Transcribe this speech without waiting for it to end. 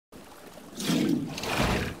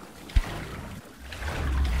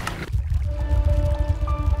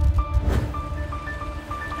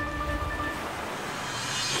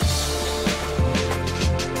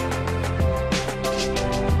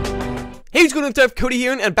What's going on, Cody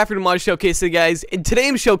here, and back for the mod showcase, guys. And today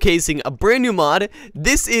I'm showcasing a brand new mod.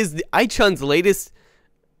 This is the iChun's latest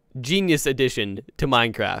genius addition to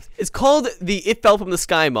Minecraft. It's called the It Fell From the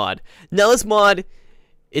Sky mod. Now this mod,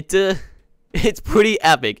 it's pretty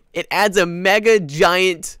epic. It adds a mega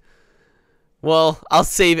giant. Well, I'll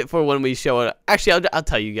save it for when we show it. Actually, I'll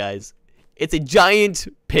tell you guys. It's a giant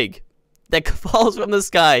pig that falls from the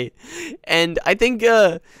sky, and I think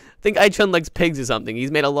iChun likes pigs or something.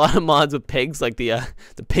 He's made a lot of mods with pigs, like the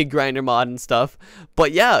pig grinder mod and stuff.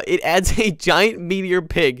 But yeah, it adds a giant meteor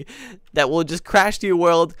pig that will just crash to your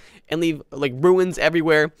world and leave like ruins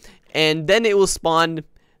everywhere, and then it will spawn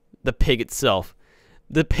the pig itself.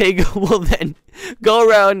 The pig will then go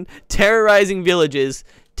around terrorizing villages,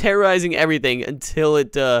 terrorizing everything until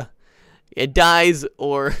it dies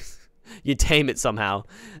or you tame it somehow.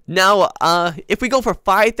 Now, if we go for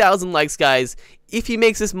 5,000 likes, guys, if he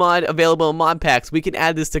makes this mod available in mod packs, we can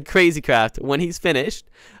add this to CrazyCraft when he's finished,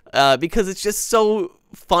 because it's just so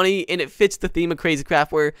funny and it fits the theme of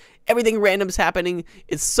CrazyCraft where everything random is happening.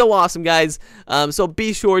 It's so awesome, guys. So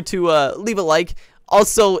be sure to leave a like.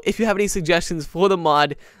 Also, if you have any suggestions for the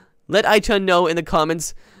mod, let iChun know in the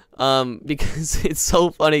comments, because it's so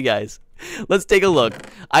funny, guys. Let's take a look.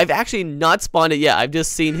 I've actually not spawned it yet. I've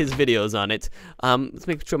just seen his videos on it. Let's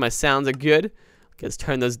make sure my sounds are good. Okay, let's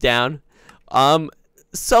turn those down.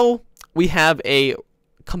 So we have a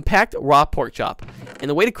compact raw pork chop,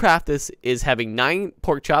 and the way to craft this is having 9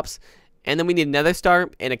 pork chops, and then we need another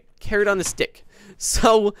star and a carrot on a stick.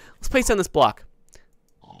 So let's place it on this block.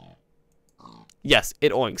 Yes,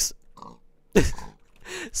 it oinks.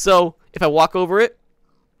 So if I walk over it,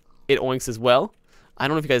 it oinks as well. I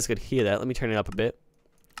don't know if you guys could hear that. Let me turn it up a bit.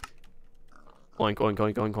 Oink, oink,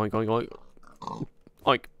 oink, oink, oink, oink, oink.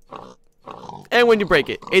 Oink. And when you break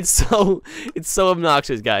it, it's so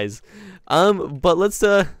obnoxious, guys. But let's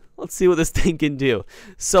see what this thing can do.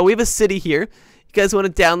 So we have a city here. You guys want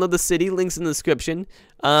to download the city? Links in the description.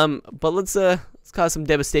 But let's cause some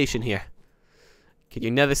devastation here. Get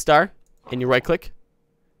your nether star and your right click.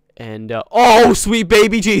 And oh, sweet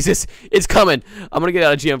baby Jesus, it's coming. I'm gonna get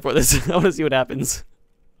out of GM for this. I want to see what happens.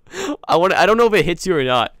 I don't know if it hits you or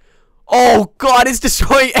not. Oh God, it's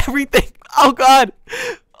destroying everything. Oh God.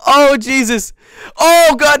 Oh Jesus.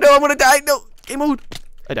 Oh God, no, I'm gonna die. No, game mode.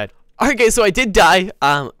 I died. Okay, so I did die.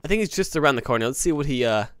 I think it's just around the corner. Let's see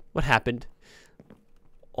what happened.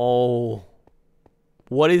 Oh,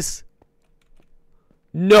 what is?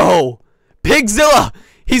 No, Pigzilla.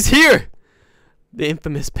 He's here. The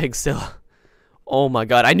infamous Pigzilla. Oh my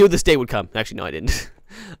God, I knew this day would come. Actually, no, I didn't.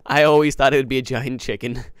 I always thought it would be a giant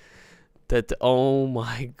chicken. Oh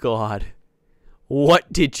my God.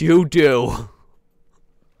 What did you do?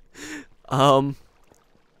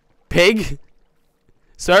 Pig?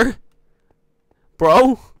 Sir?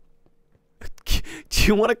 Bro? Do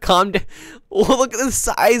you want to calm down? Oh, look at the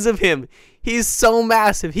size of him. He's so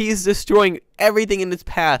massive. He's destroying everything in his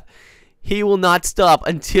path. He will not stop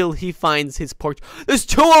until he finds his porch. There's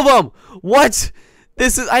 2 of them! What?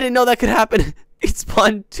 I didn't know that could happen. It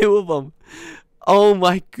spawned 2 of them. Oh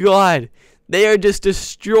my God. They are just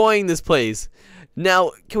destroying this place.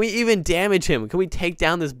 Now, can we even damage him? Can we take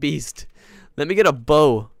down this beast? Let me get a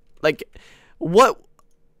bow. Like, what?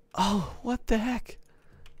 Oh, what the heck?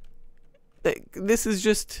 This is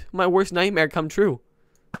just my worst nightmare come true.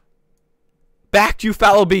 Back, you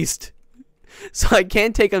foul beast. So I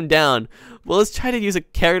can't take him down. Well, let's try to use a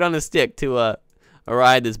carrot on a stick to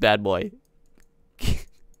ride this bad boy.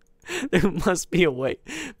 There must be a way.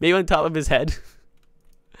 Maybe on top of his head.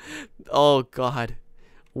 Oh God,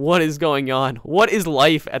 what is going on? What is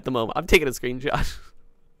life at the moment? I'm taking a screenshot.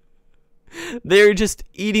 They're just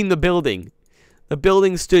eating the building. The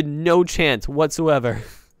building stood no chance whatsoever.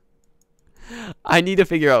 I need to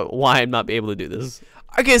figure out why I'm not able to do this.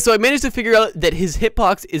 Okay, so I managed to figure out that his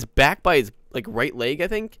hitbox is back by his right leg, I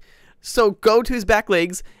think. So go to his back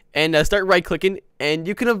legs and start right clicking, and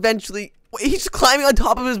you can eventually. Wait, he's climbing on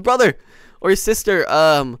top of his brother or his sister.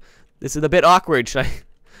 This is a bit awkward. Should I?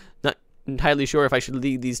 Not entirely sure if I should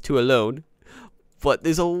leave these 2 alone, but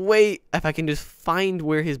there's a way if I can just find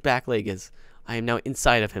where his back leg is. I am now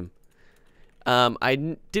inside of him.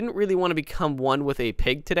 I didn't really want to become one with a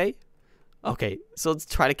pig today. Okay, so let's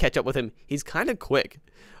try to catch up with him. He's kind of quick.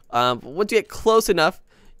 Once you get close enough,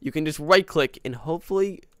 you can just right click and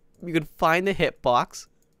hopefully you can find the hitbox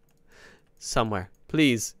somewhere.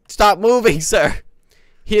 Please stop moving, sir.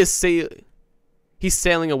 He's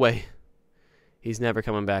sailing away. He's never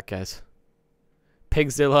coming back, guys.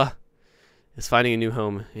 Pigzilla is finding a new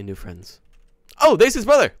home and new friends. Oh, there's his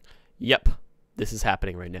brother. Yep, this is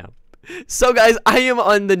happening right now. So guys, I am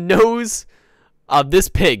on the nose of this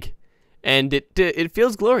pig. and it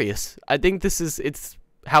feels glorious. I think it's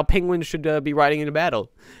how penguins should be riding into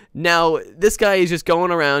battle. Now this guy is just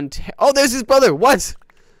going around. Oh, there's his brother. What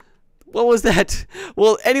was that?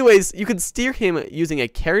 Well, anyways, you can steer him using a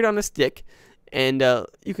carrot on a stick, and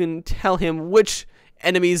you can tell him which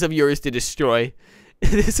enemies of yours to destroy.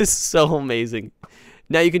 This is so amazing.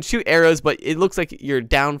 Now you can shoot arrows, but it looks like you're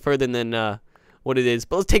down further than what it is.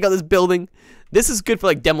 But let's take out this building. This is good for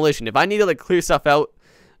like demolition. If I need to like clear stuff out,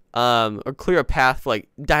 or clear a path for like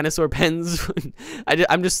dinosaur pens,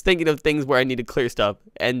 I'm just thinking of things where I need to clear stuff.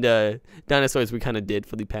 And dinosaurs we kind of did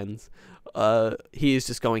for the pens. He is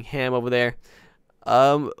just going ham over there.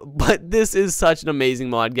 But this is such an amazing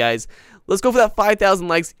mod, guys. Let's go for that 5,000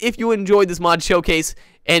 likes if you enjoyed this mod showcase,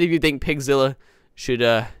 and if you think Pigzilla should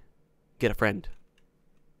get a friend.